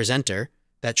hearing that presenter,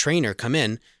 that trainer come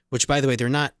in, which by the way, they're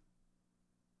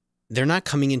not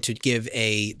coming in to give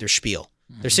their spiel.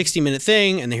 Their 60-minute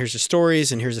thing, and here's the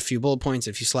stories, and here's a few bullet points,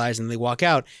 a few slides, and they walk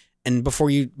out. And before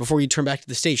you turn back to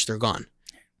the stage, they're gone.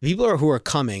 The people who are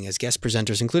coming as guest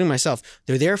presenters, including myself,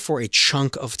 they're there for a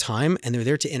chunk of time, and they're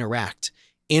there to interact,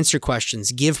 answer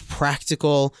questions, give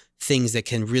practical things that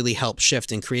can really help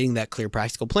shift in creating that clear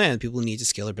practical plan people need to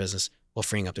scale their business while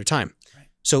freeing up their time. Right.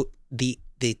 So the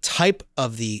type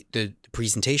of the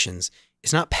presentations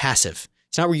is not passive.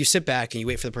 It's not where you sit back and you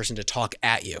wait for the person to talk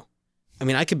at you. I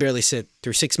mean, I could barely sit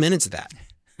through 6 minutes of that,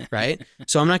 right?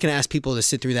 So I'm not going to ask people to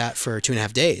sit through that for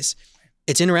 2.5 days.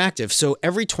 It's interactive. So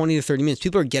every 20 to 30 minutes,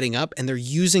 people are getting up and they're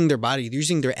using their body,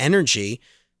 using their energy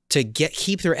to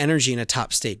keep their energy in a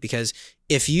top state. Because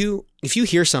if you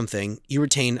hear something, you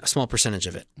retain a small percentage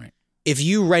of it. Right. If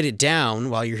you write it down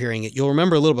while you're hearing it, you'll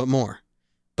remember a little bit more.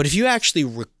 But if you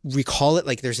actually recall it,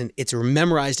 like it's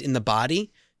memorized in the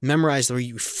body, memorized where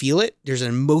you feel it, there's an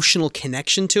emotional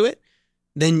connection to it,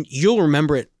 then you'll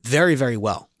remember it very, very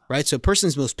well, right? So a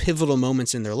person's most pivotal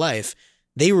moments in their life,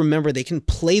 they remember, they can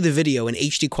play the video in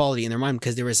HD quality in their mind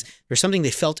because there's something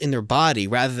they felt in their body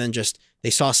rather than just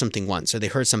they saw something once or they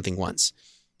heard something once.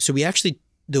 So we actually,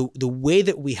 the way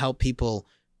that we help people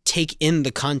take in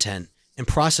the content and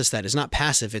process that is not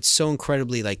passive. It's so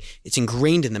incredibly it's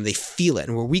ingrained in them. They feel it.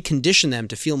 And where we condition them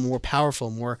to feel more powerful,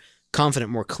 more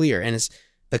confident, more clear. And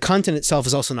the content itself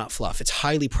is also not fluff. It's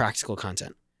highly practical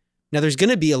content. Now there's going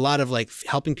to be a lot of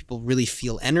helping people really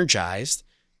feel energized,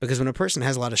 because when a person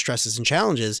has a lot of stresses and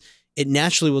challenges, it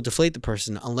naturally will deflate the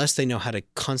person unless they know how to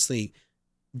constantly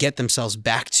get themselves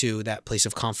back to that place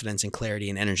of confidence and clarity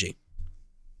and energy.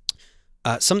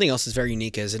 Something else is very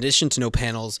unique is, in addition to no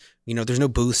panels, there's no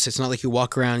booths. It's not like you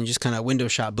walk around and just kind of window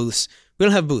shop booths. We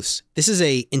don't have booths. This is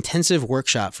a intensive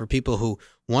workshop for people who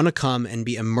want to come and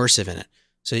be immersive in it.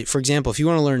 So for example, if you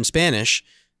want to learn Spanish,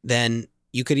 then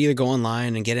you could either go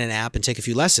online and get an app and take a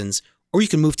few lessons, or you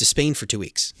can move to Spain for 2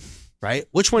 weeks, right?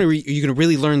 Which one are you going to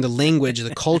really learn the language,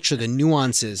 the culture, the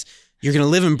nuances? You're going to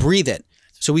live and breathe it.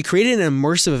 So we created an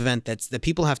immersive event that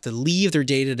people have to leave their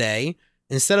day-to-day,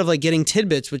 instead of getting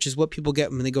tidbits, which is what people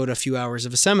get when they go to a few hours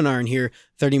of a seminar and hear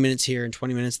 30 minutes here and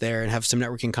 20 minutes there and have some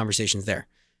networking conversations there.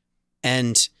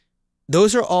 And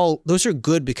those are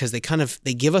good because they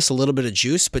give us a little bit of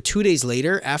juice. But 2 days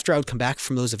later, after I would come back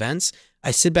from those events,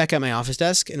 I sit back at my office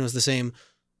desk and it was the same,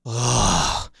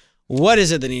 what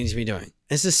is it that needs to be doing? And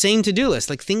it's the same to-do list.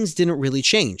 Things didn't really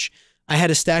change. I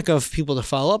had a stack of people to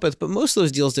follow up with, but most of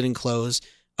those deals didn't close.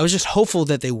 I was just hopeful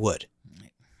that they would.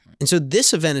 And so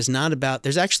this event is not about,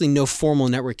 there's actually no formal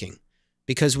networking,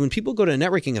 because when people go to a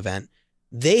networking event,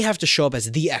 they have to show up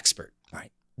as the expert.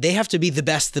 Right. They have to be the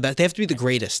best. They have to be the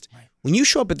greatest. Right. When you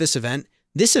show up at this event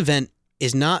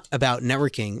is not about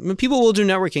networking. I mean, people will do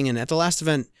networking, and at the last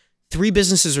event, 3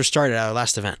 businesses were started at our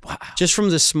last event. Wow. Just from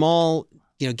the small,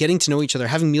 getting to know each other,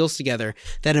 having meals together,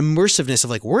 that immersiveness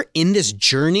of we're in this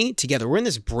journey together. We're in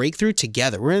this breakthrough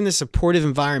together. We're in this supportive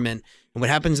environment, and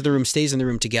what happens in the room stays in the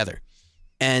room together.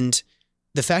 And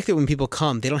the fact that when people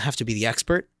come, they don't have to be the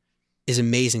expert is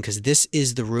amazing, because this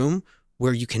is the room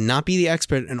where you cannot be the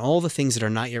expert in all the things that are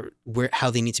not how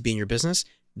they need to be in your business.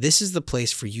 This is the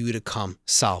place for you to come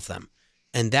solve them.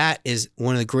 And that is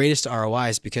one of the greatest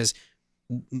ROIs, because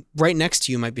right next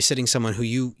to you might be sitting someone who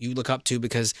you look up to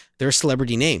because they're a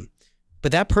celebrity name.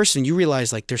 But that person, you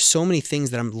realize there's so many things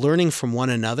that I'm learning from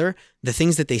one another, the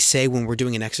things that they say when we're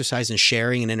doing an exercise and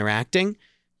sharing and interacting,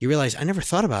 you realize I never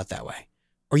thought about it that way.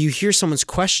 Or you hear someone's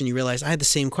question, you realize I had the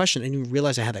same question. I didn't even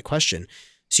realize I had that question.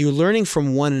 So you're learning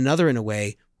from one another in a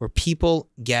way where people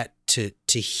get to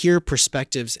hear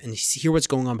perspectives and hear what's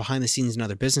going on behind the scenes in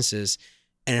other businesses.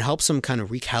 And it helps them kind of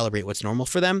recalibrate what's normal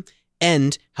for them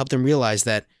and help them realize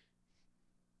that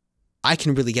I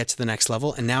can really get to the next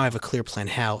level. And now I have a clear plan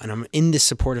how, and I'm in this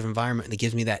supportive environment that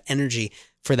gives me that energy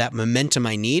for that momentum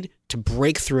I need to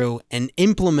break through and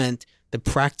implement the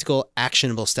practical,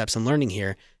 actionable steps I'm learning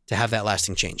here to have that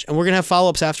lasting change. And we're going to have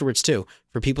follow-ups afterwards too,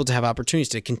 for people to have opportunities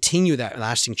to continue that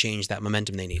lasting change, that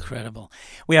momentum they need. Incredible.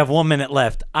 We have 1 minute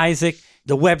left. Isaac,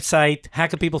 the website, how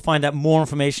can people find out more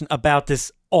information about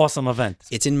this awesome event?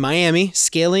 It's in Miami,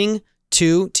 scaling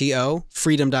to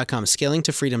freedom.com,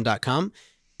 scalingtofreedom.com.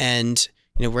 And,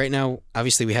 right now,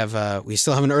 obviously we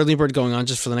still have an early bird going on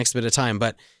just for the next bit of time,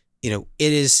 but, it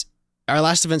is, our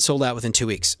last event sold out within 2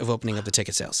 weeks of opening up the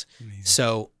ticket sales. Amazing.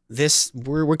 So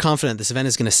we're confident this event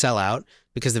is going to sell out,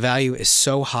 because the value is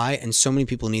so high and so many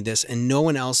people need this, and no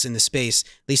one else in the space,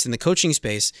 at least in the coaching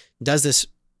space, does this,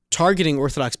 targeting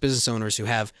Orthodox business owners who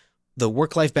have the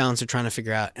work-life balance they're trying to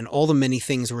figure out and all the many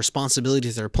things,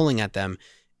 responsibilities that are pulling at them.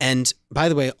 And by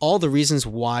the way, all the reasons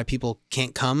why people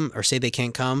can't come or say they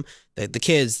can't come, the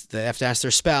kids, they have to ask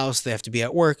their spouse, they have to be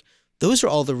at work. Those are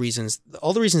all the reasons.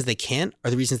 All the reasons they can't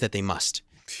are the reasons that they must.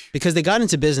 Because they got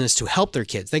into business to help their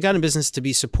kids. They got into business to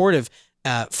be supportive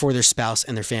for their spouse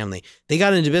and their family. They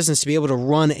got into business to be able to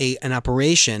run an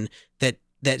operation that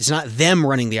it's not them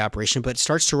running the operation, but it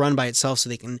starts to run by itself, so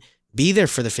they can be there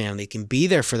for the family, they can be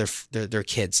there for their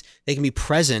kids. They can be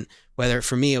present, whether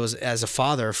for me it was as a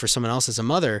father, or for someone else as a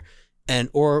mother,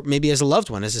 or maybe as a loved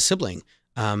one, as a sibling.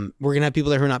 We're going to have people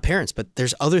there who are not parents, but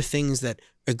there's other things that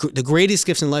the greatest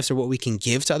gifts in life are what we can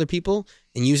give to other people,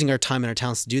 and using our time and our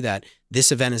talents to do that.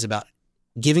 This event is about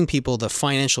giving people the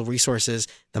financial resources,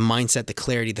 the mindset, the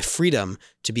clarity, the freedom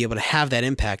to be able to have that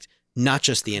impact, not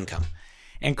just the income.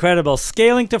 Incredible.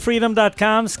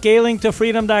 Scalingtofreedom.com,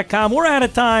 scalingtofreedom.com. We're out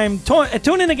of time.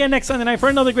 Tune in again next Sunday night for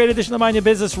another great edition of Mind Your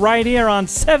Business right here on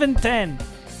 710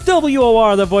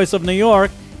 WOR, the voice of New York.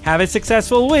 Have a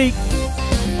successful week.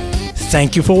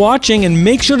 Thank you for watching, and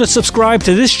make sure to subscribe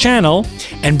to this channel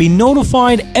and be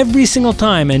notified every single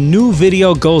time a new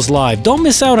video goes live. Don't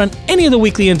miss out on any of the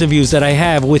weekly interviews that I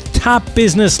have with top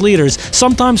business leaders,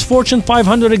 sometimes Fortune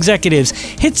 500 executives.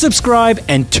 Hit subscribe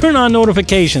and turn on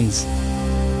notifications.